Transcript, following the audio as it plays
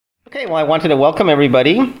Okay, well, I wanted to welcome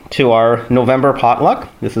everybody to our November potluck.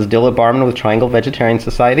 This is Dilla Barman with Triangle Vegetarian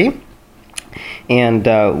Society, and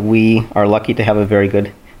we are lucky to have a very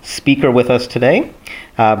good speaker with us today.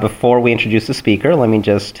 Before we introduce the speaker, let me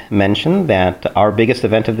just mention that our biggest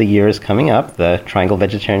event of the year is coming up, the Triangle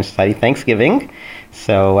Vegetarian Society Thanksgiving.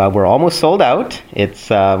 So we're almost sold out.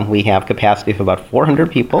 We have capacity for about 400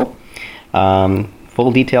 people.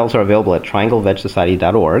 Full details are available at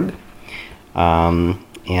trianglevegsociety.org.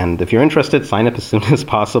 And if you're interested, sign up as soon as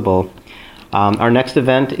possible. Our next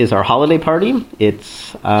event is our holiday party.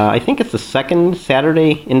 I think it's the second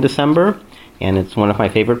Saturday in December, and it's one of my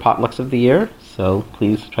favorite potlucks of the year. So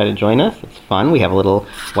please try to join us. It's fun. We have a little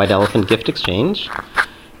white elephant gift exchange.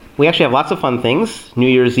 We actually have lots of fun things. New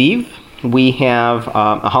Year's Eve, we have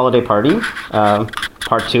a holiday party,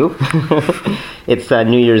 part two. It's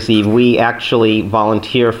New Year's Eve. We actually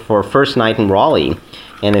volunteer for first night in Raleigh.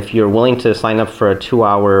 And if you're willing to sign up for a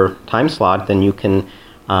 2-hour time slot, then you can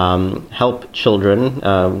help children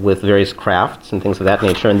with various crafts and things of that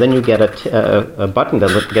nature. And then you get a button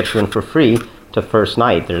that gets you in for free to first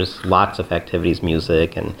night. There's lots of activities,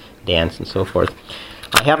 music and dance and so forth.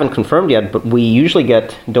 I haven't confirmed yet, but we usually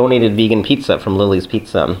get donated vegan pizza from Lily's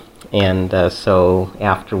Pizza. And so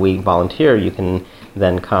after we volunteer, you can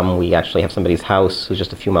then come. We actually have somebody's house who's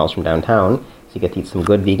just a few miles from downtown. So you get to eat some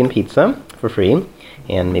good vegan pizza for free,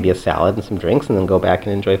 and maybe a salad and some drinks, and then go back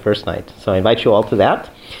and enjoy first night. So I invite you all to that.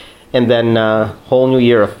 And then a whole new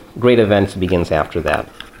year of great events begins after that.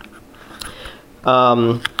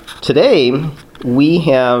 Today, we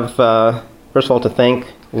have, first of all, to thank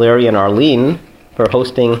Larry and Arlene for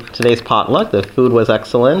hosting today's potluck. The food was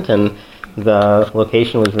excellent, and the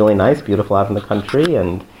location was really nice, beautiful out in the country,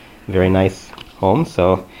 and very nice home.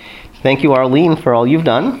 So thank you, Arlene, for all you've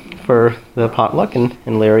done for the potluck,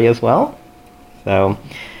 and Larry as well. So,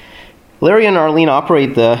 Larry and Arlene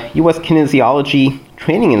operate the U.S. Kinesiology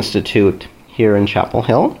Training Institute here in Chapel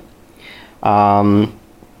Hill.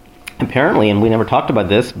 Apparently, and we never talked about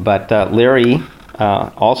this, but Larry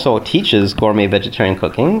also teaches gourmet vegetarian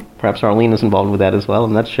cooking. Perhaps Arlene is involved with that as well,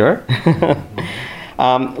 I'm not sure.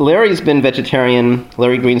 Larry Green's been vegetarian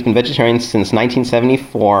since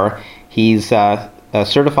 1974. He's a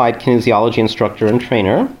certified kinesiology instructor and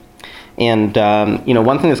trainer. And,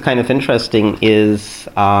 one thing that's kind of interesting is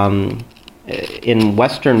in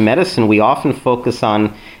Western medicine, we often focus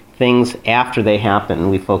on things after they happen.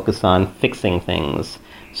 We focus on fixing things.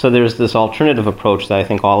 So there's this alternative approach that I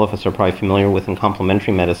think all of us are probably familiar with in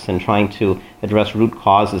complementary medicine, trying to address root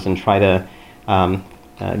causes and try to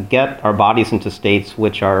get our bodies into states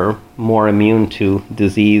which are more immune to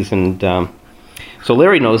disease. And so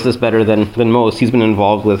Larry knows this better than most. He's been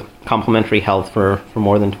involved with complementary health for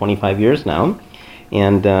more than 25 years now.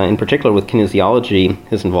 And in particular with kinesiology,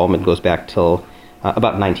 his involvement goes back till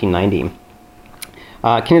about 1990.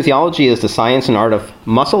 Kinesiology is the science and art of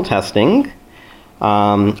muscle testing.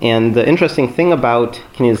 And the interesting thing about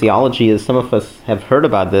kinesiology is some of us have heard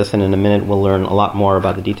about this, and in a minute we'll learn a lot more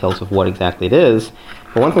about the details of what exactly it is.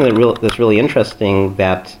 But one thing that's really interesting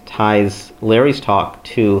that ties Larry's talk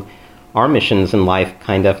to our missions in life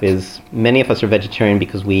kind of is many of us are vegetarian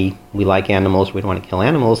because we like animals, we don't want to kill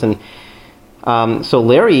animals. And so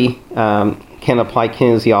Larry can apply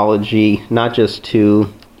kinesiology not just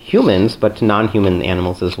to humans, but to non-human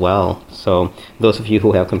animals as well. So those of you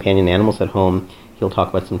who have companion animals at home, he'll talk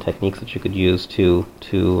about some techniques that you could use to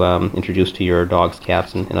introduce to your dogs,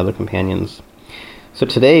 cats, and other companions. So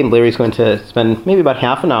today, Larry's going to spend maybe about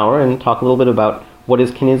half an hour and talk a little bit about what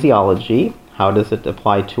is kinesiology, how does it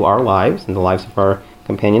apply to our lives and the lives of our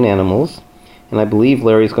companion animals. And I believe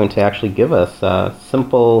Larry's going to actually give us a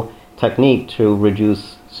simple technique to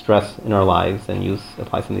reduce stress in our lives and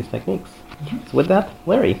apply some of these techniques. So with that,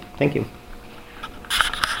 Larry, thank you.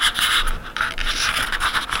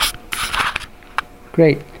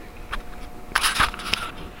 Great.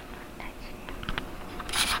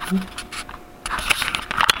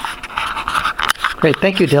 Great,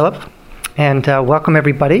 thank you, Dilip, and welcome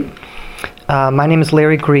everybody. My name is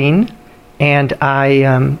Larry Green, and I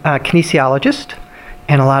am a kinesiologist,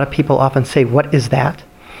 and a lot of people often say, what is that?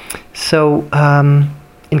 So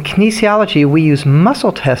in kinesiology, we use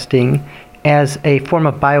muscle testing as a form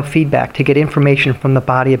of biofeedback to get information from the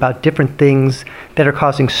body about different things that are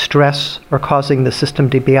causing stress or causing the system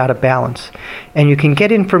to be out of balance. And you can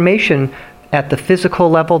get information at the physical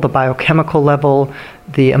level, the biochemical level,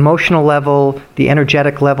 the emotional level, the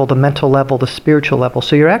energetic level, the mental level, the spiritual level.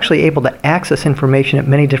 So you're actually able to access information at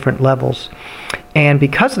many different levels. And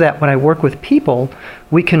because of that, when I work with people,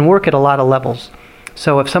 we can work at a lot of levels.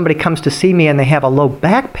 So if somebody comes to see me and they have a low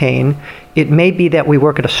back pain, it may be that we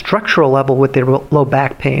work at a structural level with their low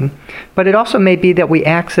back pain, but it also may be that we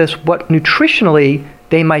access what nutritionally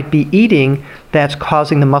they might be eating that's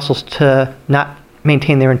causing the muscles to not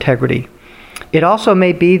maintain their integrity. It also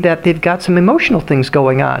may be that they've got some emotional things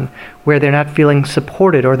going on where they're not feeling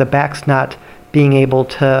supported or the back's not being able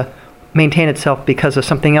to maintain itself because of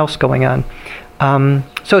something else going on.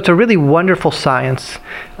 So it's a really wonderful science.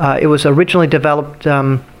 It was originally developed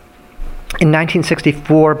in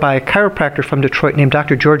 1964 by a chiropractor from Detroit named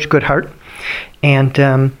Dr. George Goodhart.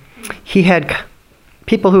 And he had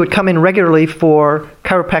people who would come in regularly for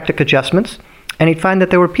chiropractic adjustments. And he'd find that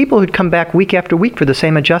there were people who'd come back week after week for the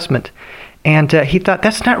same adjustment. And he thought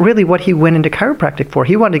that's not really what he went into chiropractic for.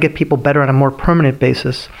 He wanted to get people better on a more permanent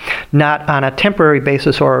basis, not on a temporary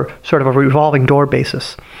basis or sort of a revolving door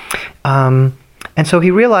basis. And so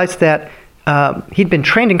he realized that he'd been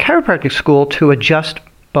trained in chiropractic school to adjust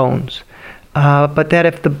bones. But that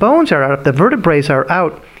if the bones are out, if the vertebrae are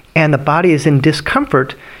out, and the body is in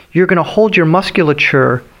discomfort, you're going to hold your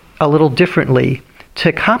musculature a little differently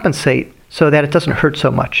to compensate so that it doesn't hurt so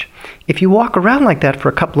much. If you walk around like that for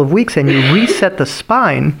a couple of weeks and you reset the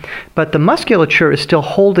spine, but the musculature is still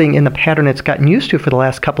holding in the pattern it's gotten used to for the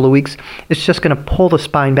last couple of weeks, it's just going to pull the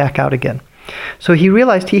spine back out again. So he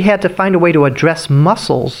realized he had to find a way to address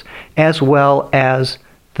muscles as well as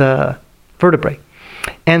the vertebrae.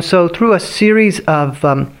 And so through a series of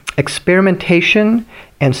experimentation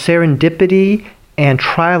and serendipity and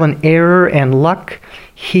trial and error and luck,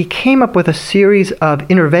 he came up with a series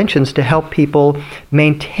of interventions to help people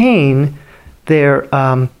maintain their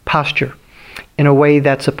posture in a way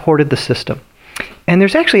that supported the system. And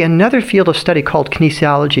there's actually another field of study called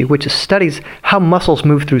kinesiology, which studies how muscles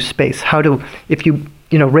move through space. If you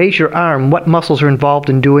raise your arm, what muscles are involved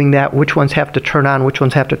in doing that, which ones have to turn on, which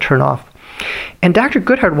ones have to turn off. And Dr.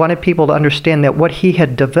 Goodhart wanted people to understand that what he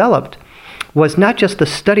had developed was not just the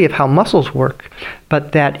study of how muscles work,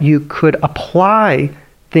 but that you could apply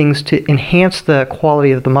things to enhance the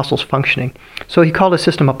quality of the muscles functioning. So he called his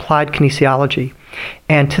system applied kinesiology.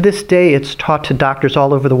 And to this day, it's taught to doctors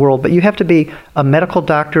all over the world. But you have to be a medical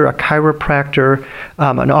doctor, a chiropractor,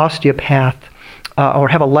 an osteopath, or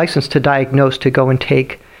have a license to diagnose to go and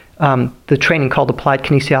take the training called applied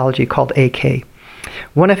kinesiology, called AK.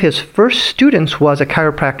 One of his first students was a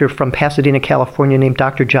chiropractor from Pasadena, California, named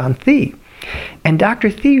Dr. John Thie. And Dr.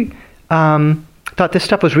 Thie thought this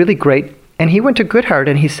stuff was really great. And he went to Goodhart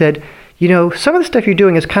and he said, some of the stuff you're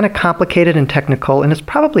doing is kind of complicated and technical, and it's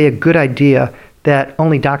probably a good idea that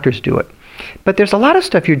only doctors do it. But there's a lot of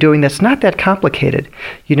stuff you're doing that's not that complicated.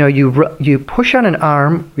 You push on an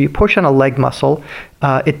arm, or you push on a leg muscle,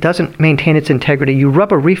 it doesn't maintain its integrity. You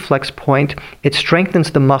rub a reflex point, it strengthens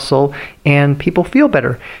the muscle, and people feel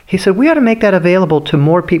better. He said, we ought to make that available to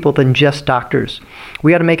more people than just doctors.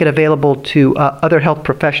 We ought to make it available to other health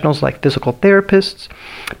professionals like physical therapists,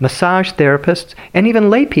 massage therapists, and even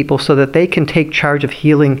lay people so that they can take charge of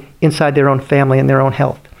healing inside their own family and their own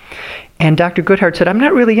health. And Dr. Goodhart said, I'm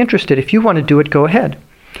not really interested. If you want to do it, go ahead.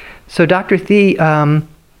 So Dr. Thie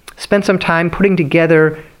spent some time putting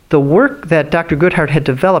together the work that Dr. Goodhart had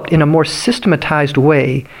developed in a more systematized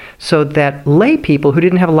way so that lay people who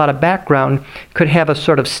didn't have a lot of background could have a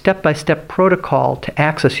sort of step-by-step protocol to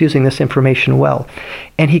access using this information well.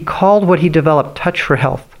 And he called what he developed Touch for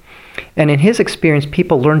Health. And in his experience,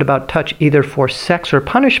 people learned about touch either for sex or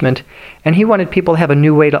punishment, and he wanted people to have a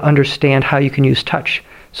new way to understand how you can use touch.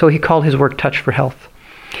 So he called his work Touch for Health.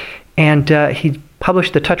 And he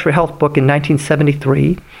published the Touch for Health book in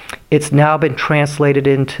 1973. It's now been translated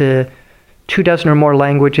into 24 or more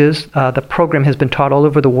languages. The program has been taught all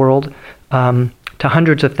over the world to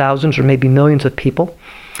hundreds of thousands or maybe millions of people.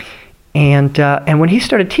 And when he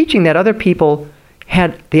started teaching that, other people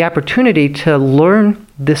had the opportunity to learn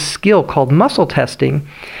this skill called muscle testing,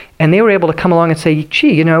 and they were able to come along and say,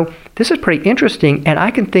 gee, this is pretty interesting, and I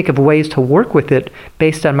can think of ways to work with it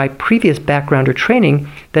based on my previous background or training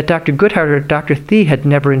that Dr. Goodhart or Dr. Thie had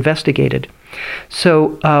never investigated.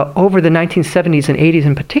 So over the 1970s and 80s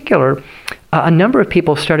in particular, a number of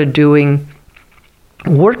people started doing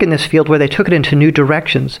work in this field where they took it into new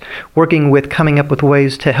directions, working with coming up with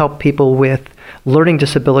ways to help people with learning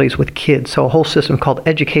disabilities with kids. So a whole system called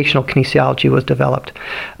educational kinesiology was developed,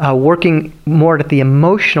 working more at the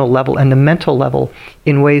emotional level and the mental level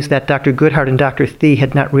in ways that Dr. Goodhart and Dr. Thie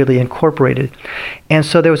had not really incorporated. And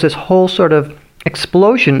so there was this whole sort of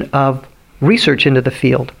explosion of research into the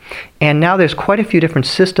field. And now there's quite a few different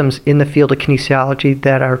systems in the field of kinesiology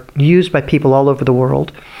that are used by people all over the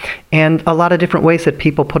world, and a lot of different ways that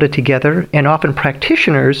people put it together. And often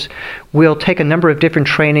practitioners will take a number of different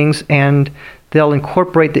trainings and they'll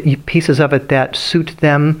incorporate the pieces of it that suit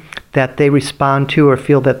them, that they respond to or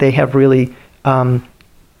feel that they have really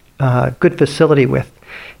good facility with.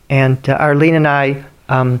 And Arlene and I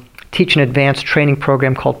teach an advanced training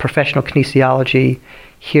program called Professional Kinesiology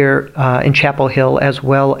here in Chapel Hill, as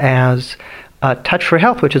well as Touch for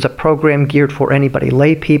Health, which is a program geared for anybody.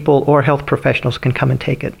 Lay people or health professionals can come and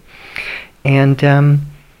take it. And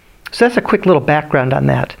so that's a quick little background on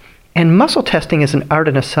that. And muscle testing is an art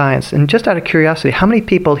and a science. And just out of curiosity, how many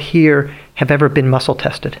people here have ever been muscle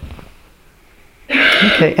tested?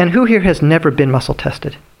 Okay, and who here has never been muscle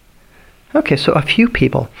tested? Okay, so a few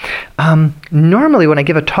people. Normally when I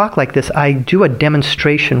give a talk like this, I do a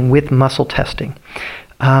demonstration with muscle testing.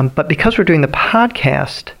 But because we're doing the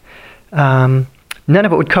podcast, none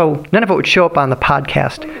of it would show up on the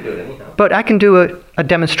podcast. Well, you can do it anyhow. But I can do a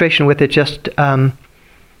demonstration with it just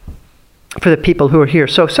for the people who are here.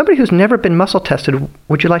 So somebody who's never been muscle tested,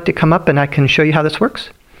 would you like to come up and I can show you how this works?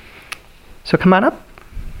 So come on up.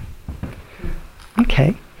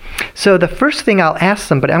 Okay. So the first thing I'll ask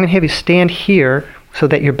somebody, I'm going to have you stand here so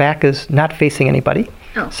that your back is not facing anybody,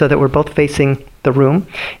 so that we're both facing the room.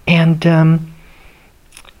 And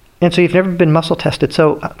so you've never been muscle tested.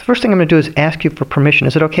 So the first thing I'm going to do is ask you for permission.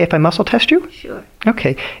 Is it okay if I muscle test you? Sure.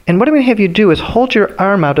 Okay. And what I'm going to have you do is hold your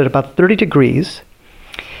arm out at about 30 degrees,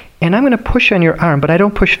 and I'm going to push on your arm, but I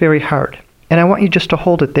don't push very hard. And I want you just to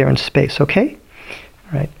hold it there in space, okay?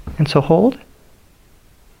 All right. And so hold.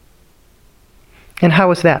 And how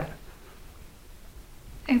was that?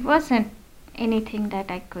 It wasn't anything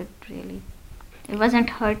that I could really... It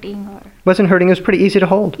wasn't hurting or... Wasn't hurting. It was pretty easy to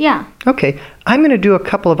hold. Yeah. Okay. I'm going to do a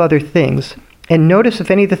couple of other things. And notice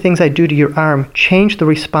if any of the things I do to your arm change the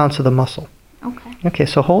response of the muscle. Okay. Okay,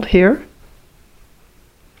 so hold here. And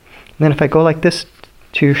then if I go like this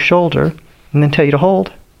to your shoulder, and then tell you to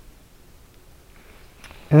hold.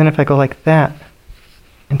 And then if I go like that,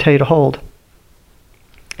 and tell you to hold.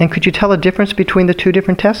 And could you tell a difference between the two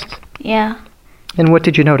different tests? Yeah. And what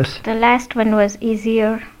did you notice? The last one was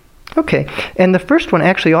easier. Okay. And the first one,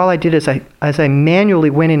 actually, all I did is I manually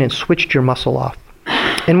went in and switched your muscle off.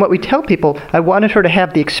 And what we tell people, I wanted her to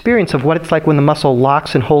have the experience of what it's like when the muscle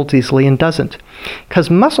locks and holds easily and doesn't. Because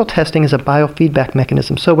muscle testing is a biofeedback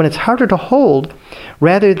mechanism. So when it's harder to hold,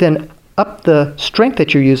 rather than up the strength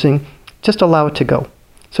that you're using, just allow it to go.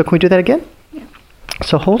 So can we do that again? Yeah.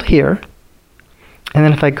 So hold here. And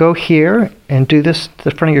then if I go here and do this to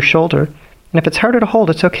the front of your shoulder, and if it's harder to hold,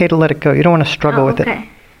 it's okay to let it go. You don't want to struggle with it.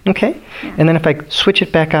 Okay? Yeah. And then if I switch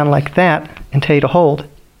it back on like that and tell you to hold,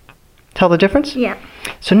 tell the difference? Yeah.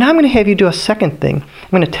 So now I'm going to have you do a second thing. I'm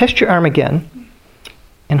going to test your arm again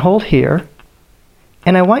and hold here.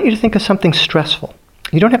 And I want you to think of something stressful.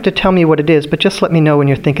 You don't have to tell me what it is, but just let me know when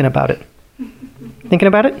you're thinking about it. Thinking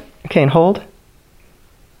about it? Okay, and hold.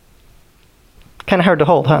 Kind of hard to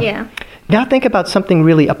hold, huh? Yeah. Now think about something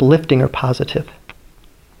really uplifting or positive.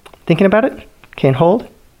 Thinking about it? Okay, and hold.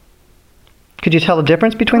 Could you tell the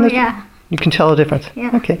difference between those? Yeah. You can tell the difference?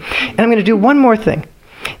 Yeah. Okay. And I'm going to do one more thing.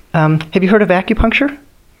 Have you heard of acupuncture?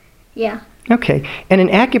 Yeah. Okay. And in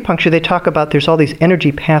acupuncture, they talk about there's all these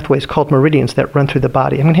energy pathways called meridians that run through the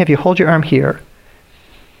body. I'm going to have you hold your arm here.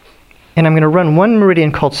 And I'm going to run one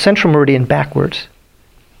meridian called central meridian backwards.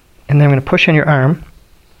 And then I'm going to push on your arm.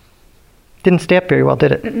 Didn't stay up very well,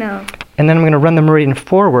 did it? No. And then I'm going to run the meridian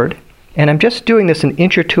forward. And I'm just doing this an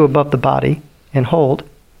inch or two above the body. And hold.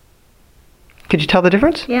 Could you tell the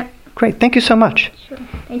difference? Yeah. Great. Thank you so much. Sure.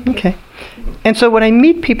 Thank you. Okay. And so when I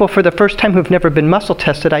meet people for the first time who've never been muscle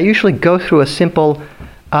tested, I usually go through a simple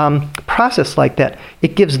process like that.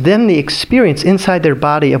 It gives them the experience inside their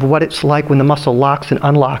body of what it's like when the muscle locks and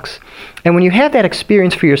unlocks. And when you have that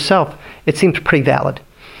experience for yourself, it seems pretty valid.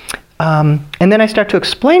 And then I start to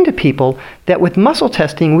explain to people that with muscle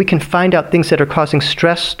testing, we can find out things that are causing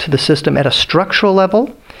stress to the system at a structural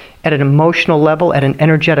level, at an emotional level, at an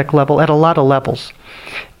energetic level, at a lot of levels.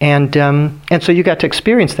 And so you got to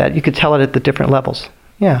experience that. You could tell it at the different levels.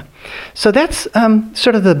 Yeah. So that's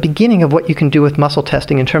sort of the beginning of what you can do with muscle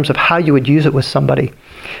testing in terms of how you would use it with somebody.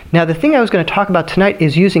 Now, the thing I was going to talk about tonight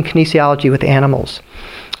is using kinesiology with animals.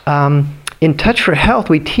 In Touch for Health,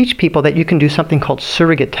 we teach people that you can do something called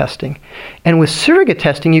surrogate testing. And with surrogate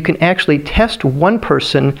testing, you can actually test one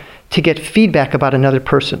person to get feedback about another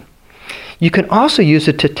person. You can also use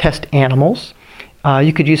it to test animals.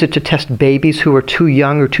 You could use it to test babies who are too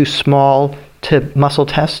young or too small to muscle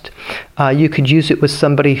test. You could use it with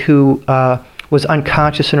somebody who was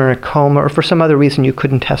unconscious and in a coma, or for some other reason you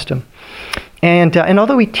couldn't test them. And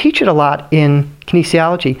although we teach it a lot in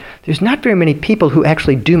kinesiology, there's not very many people who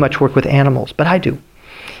actually do much work with animals, but I do.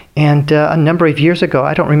 And a number of years ago,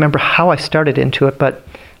 I don't remember how I started into it, but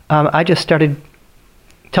I just started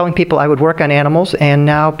telling people I would work on animals, and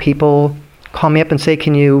now people call me up and say,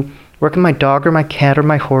 can you work on my dog or my cat or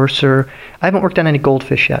my horse? Or I haven't worked on any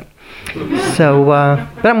goldfish yet. So,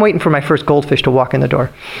 but I'm waiting for my first goldfish to walk in the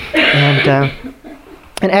door.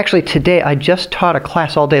 And actually today I just taught a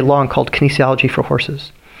class all day long called Kinesiology for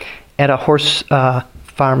Horses at a horse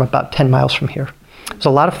farm about 10 miles from here. It was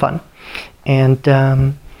a lot of fun. And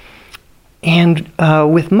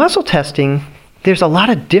with muscle testing, there's a lot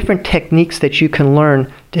of different techniques that you can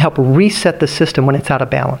learn to help reset the system when it's out of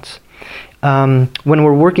balance. When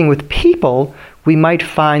we're working with people, we might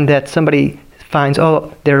find that somebody finds,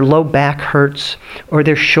 oh, their low back hurts, or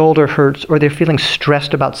their shoulder hurts, or they're feeling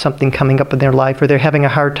stressed about something coming up in their life, or they're having a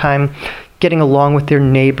hard time getting along with their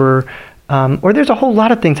neighbor, or there's a whole lot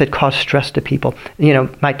of things that cause stress to people. You know,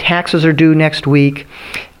 my taxes are due next week,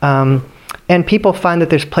 and people find that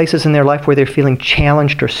there's places in their life where they're feeling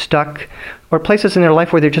challenged or stuck, or places in their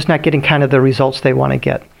life where they're just not getting kind of the results they want to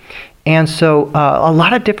get. And so a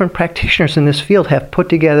lot of different practitioners in this field have put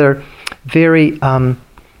together very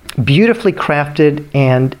beautifully crafted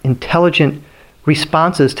and intelligent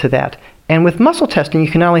responses to that. And with muscle testing,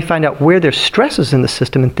 you can not only find out where there's stresses in the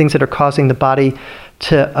system and things that are causing the body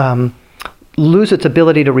to lose its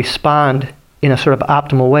ability to respond in a sort of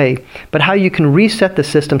optimal way, but how you can reset the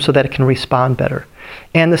system so that it can respond better.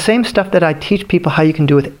 And the same stuff that I teach people how you can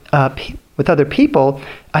do with other people,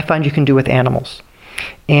 I find you can do with animals.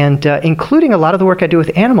 And including a lot of the work I do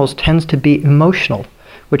with animals tends to be emotional,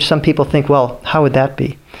 which some people think, well, how would that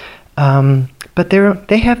be? But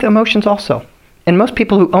they have emotions also. And most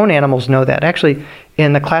people who own animals know that. Actually,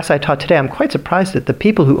 in the class I taught today, I'm quite surprised that the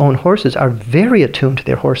people who own horses are very attuned to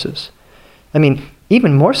their horses. I mean,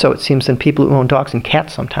 even more so, it seems, than people who own dogs and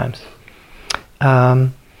cats sometimes. I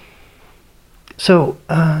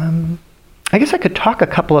guess I could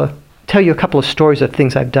tell you a couple of stories of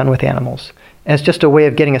things I've done with animals as just a way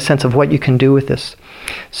of getting a sense of what you can do with this.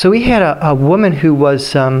 So we had a woman who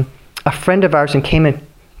was a friend of ours and came and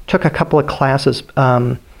took a couple of classes,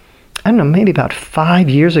 I don't know, maybe about 5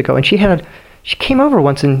 years ago. And she came over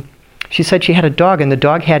once and she said she had a dog and the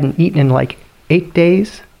dog hadn't eaten in like 8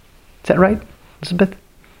 days. Is that right, Elizabeth?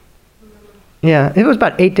 Yeah, it was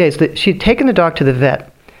about 8 days. She'd taken the dog to the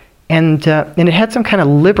vet, and it had some kind of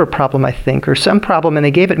liver problem, I think, or some problem, and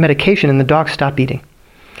they gave it medication, and the dog stopped eating.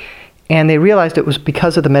 And they realized it was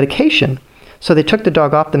because of the medication, so they took the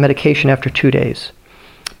dog off the medication after 2 days.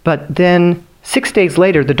 But then 6 days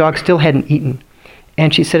later, the dog still hadn't eaten.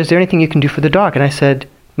 And she said, is there anything you can do for the dog? And I said,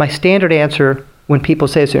 my standard answer when people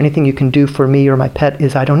say, is there anything you can do for me or my pet,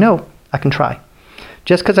 is I don't know, I can try.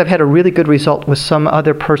 Just because I've had a really good result with some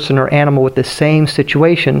other person or animal with the same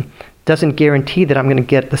situation doesn't guarantee that I'm going to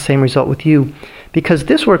get the same result with you. Because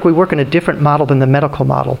this work, we work in a different model than the medical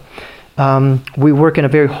model. We work in a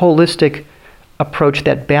very holistic approach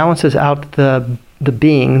that balances out the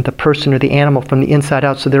being, the person or the animal from the inside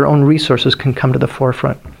out so their own resources can come to the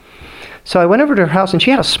forefront. So I went over to her house and she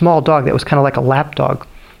had a small dog that was kind of like a lap dog.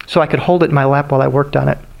 So I could hold it in my lap while I worked on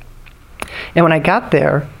it. And when I got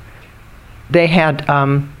there, they had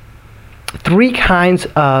 3 kinds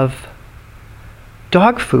of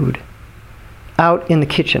dog food out in the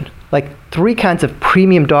kitchen. Like 3 kinds of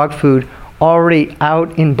premium dog food already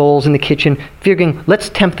out in bowls in the kitchen, figuring, let's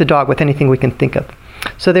tempt the dog with anything we can think of.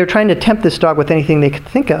 So they were trying to tempt this dog with anything they could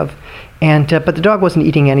think of, and but the dog wasn't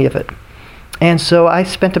eating any of it. And so I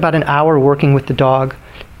spent about an hour working with the dog,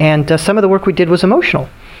 and some of the work we did was emotional.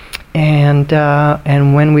 And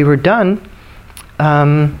when we were done,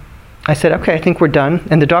 I said, okay, I think we're done.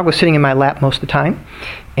 And the dog was sitting in my lap most of the time.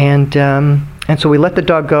 And so we let the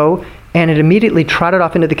dog go, and it immediately trotted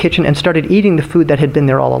off into the kitchen and started eating the food that had been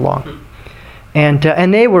there all along.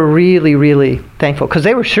 And they were really, really thankful, because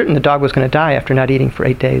they were certain the dog was going to die after not eating for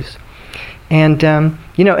 8 days. And,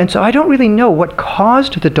 and so I don't really know what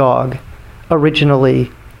caused the dog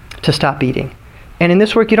originally to stop eating. And in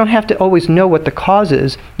this work, you don't have to always know what the cause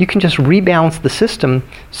is. You can just rebalance the system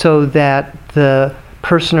so that the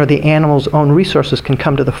person or the animal's own resources can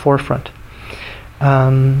come to the forefront.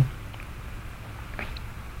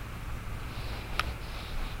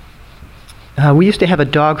 We used to have a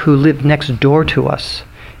dog who lived next door to us.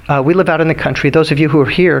 We live out in the country. Those of you who are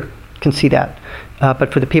here can see that.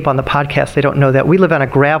 But for the people on the podcast, they don't know that. We live on a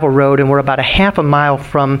gravel road, and we're about a half a mile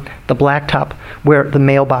from the blacktop where the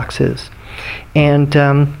mailbox is. And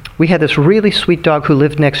we had this really sweet dog who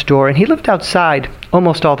lived next door, and he lived outside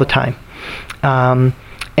almost all the time. And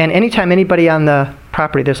anytime anybody on the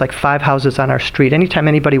property, there's like 5 houses on our street, anytime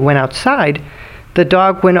anybody went outside, the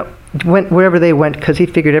dog went wherever they went, because he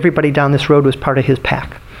figured everybody down this road was part of his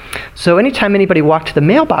pack. So anytime anybody walked to the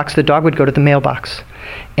mailbox, the dog would go to the mailbox.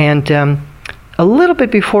 And a little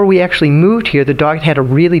bit before we actually moved here, the dog had a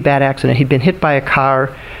really bad accident. He'd been hit by a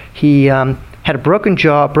car. He had a broken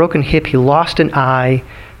jaw, broken hip. He lost an eye,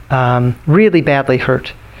 really badly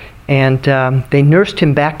hurt. And they nursed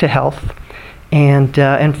him back to health. And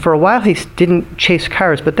for a while he didn't chase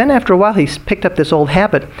cars, but then after a while he picked up this old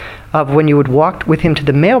habit of when you would walk with him to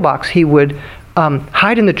the mailbox, he would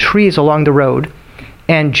hide in the trees along the road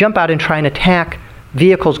and jump out and try and attack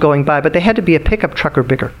vehicles going by, but they had to be a pickup truck or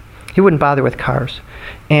bigger. He wouldn't bother with cars.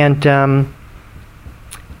 And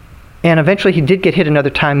eventually he did get hit another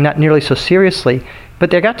time, not nearly so seriously, but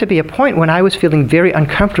there got to be a point when I was feeling very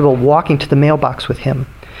uncomfortable walking to the mailbox with him,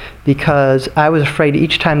 because I was afraid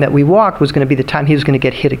each time that we walked was going to be the time he was going to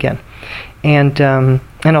get hit again. And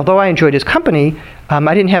although I enjoyed his company,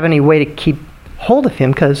 I didn't have any way to keep hold of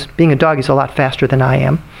him, because being a dog, he's a lot faster than I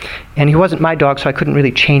am. And he wasn't my dog, so I couldn't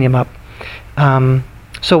really chain him up.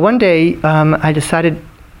 So one day, I decided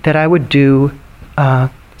that I would do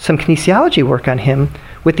some kinesiology work on him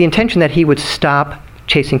with the intention that he would stop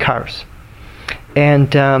chasing cars.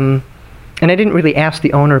 And I didn't really ask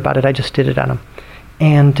the owner about it, I just did it on him.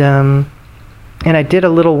 And I did a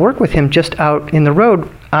little work with him just out in the road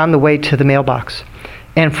on the way to the mailbox.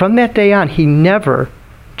 And from that day on, he never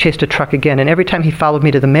chased a truck again. And every time he followed me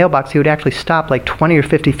to the mailbox, he would actually stop like 20 or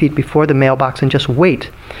 50 feet before the mailbox and just wait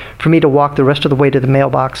for me to walk the rest of the way to the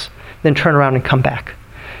mailbox, then turn around and come back.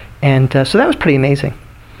 And so that was pretty amazing.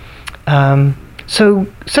 So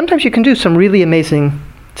sometimes you can do some really amazing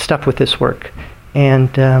stuff with this work. And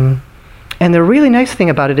the really nice thing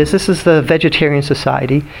about it is this is the Vegetarian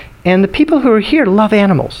Society, and the people who are here love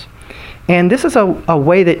animals. And this is a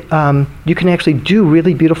way that you can actually do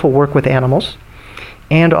really beautiful work with animals,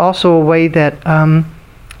 and also a way that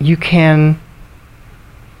you can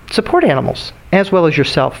support animals as well as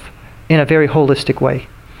yourself in a very holistic way.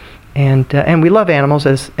 And we love animals,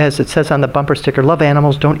 as it says on the bumper sticker, love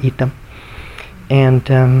animals, don't eat them. And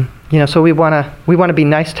so we want to be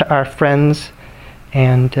nice to our friends,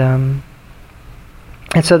 and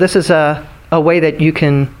so this is a way that you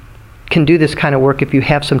can do this kind of work if you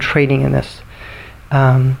have some training in this.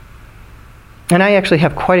 And I actually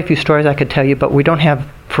have quite a few stories I could tell you, but we don't have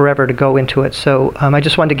forever to go into it. So I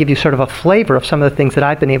just wanted to give you sort of a flavor of some of the things that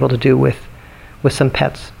I've been able to do with some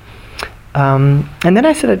pets. And then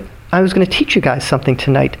I said I was going to teach you guys something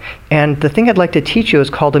tonight. And the thing I'd like to teach you is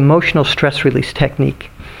called emotional stress release technique.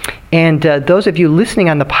 And those of you listening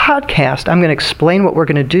on the podcast, I'm going to explain what we're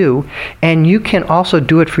going to do, and you can also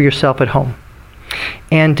do it for yourself at home.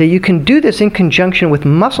 And you can do this in conjunction with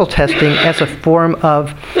muscle testing as a form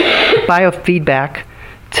of biofeedback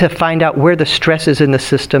to find out where the stress is in the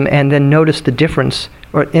system and then notice the difference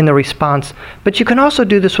or in the response. But you can also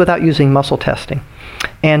do this without using muscle testing.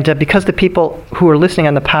 And because the people who are listening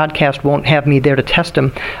on the podcast won't have me there to test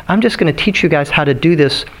them, I'm just going to teach you guys how to do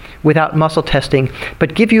this without muscle testing,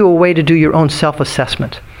 but give you a way to do your own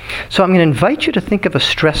self-assessment. So I'm going to invite you to think of a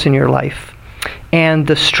stress in your life. And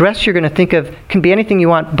the stress you're going to think of can be anything you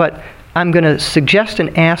want, but I'm going to suggest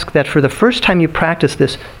and ask that for the first time you practice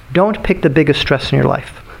this, don't pick the biggest stress in your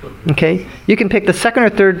life. Okay? You can pick the second or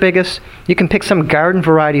third biggest. You can pick some garden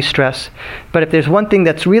variety stress. But if there's one thing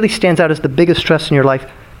that really stands out as the biggest stress in your life,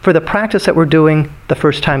 for the practice that we're doing the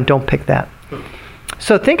first time, don't pick that.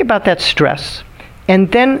 So think about that stress.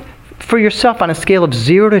 And then for yourself, on a scale of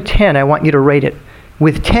 0 to 10, I want you to rate it.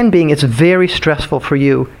 With 10 being it's very stressful for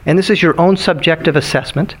you. And this is your own subjective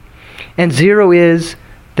assessment. And 0 is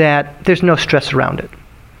that there's no stress around it.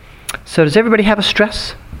 So does everybody have a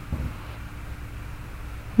stress?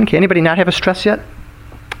 Okay, anybody not have a stress yet?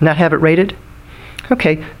 Not have it rated?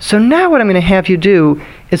 Okay, so now what I'm going to have you do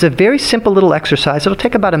is a very simple little exercise. It'll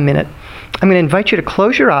take about a minute. I'm going to invite you to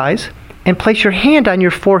close your eyes and place your hand on your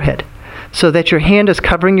forehead so that your hand is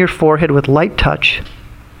covering your forehead with light touch.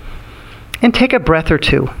 And take a breath or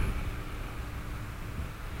two.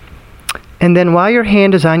 And then while your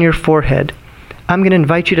hand is on your forehead, I'm going to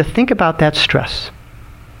invite you to think about that stress.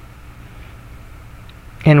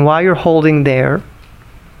 And while you're holding there,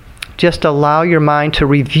 just allow your mind to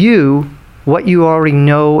review what you already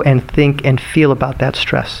know and think and feel about that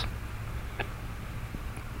stress.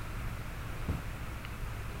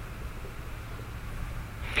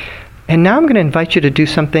 And now I'm going to invite you to do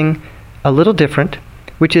something a little different,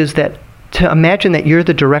 which is that to imagine that you're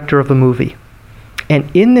the director of a movie. And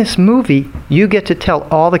in this movie, you get to tell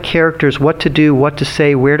all the characters what to do, what to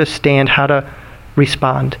say, where to stand, how to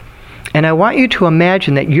respond. And I want you to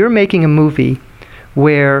imagine that you're making a movie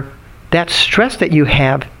where that stress that you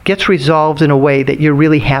have gets resolved in a way that you're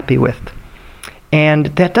really happy with. And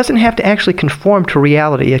that doesn't have to actually conform to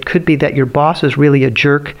reality. It could be that your boss is really a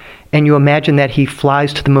jerk and you imagine that he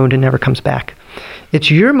flies to the moon and never comes back.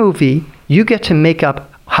 It's your movie. You get to make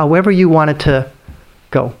up however you want it to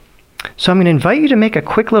go. So I'm going to invite you to make a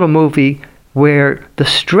quick little movie where the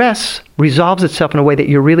stress resolves itself in a way that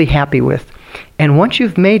you're really happy with. And once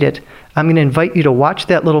you've made it, I'm going to invite you to watch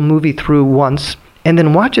that little movie through once and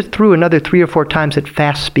then watch it through another 3 or 4 times at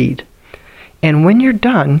fast speed. And when you're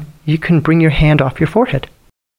done, you can bring your hand off your forehead.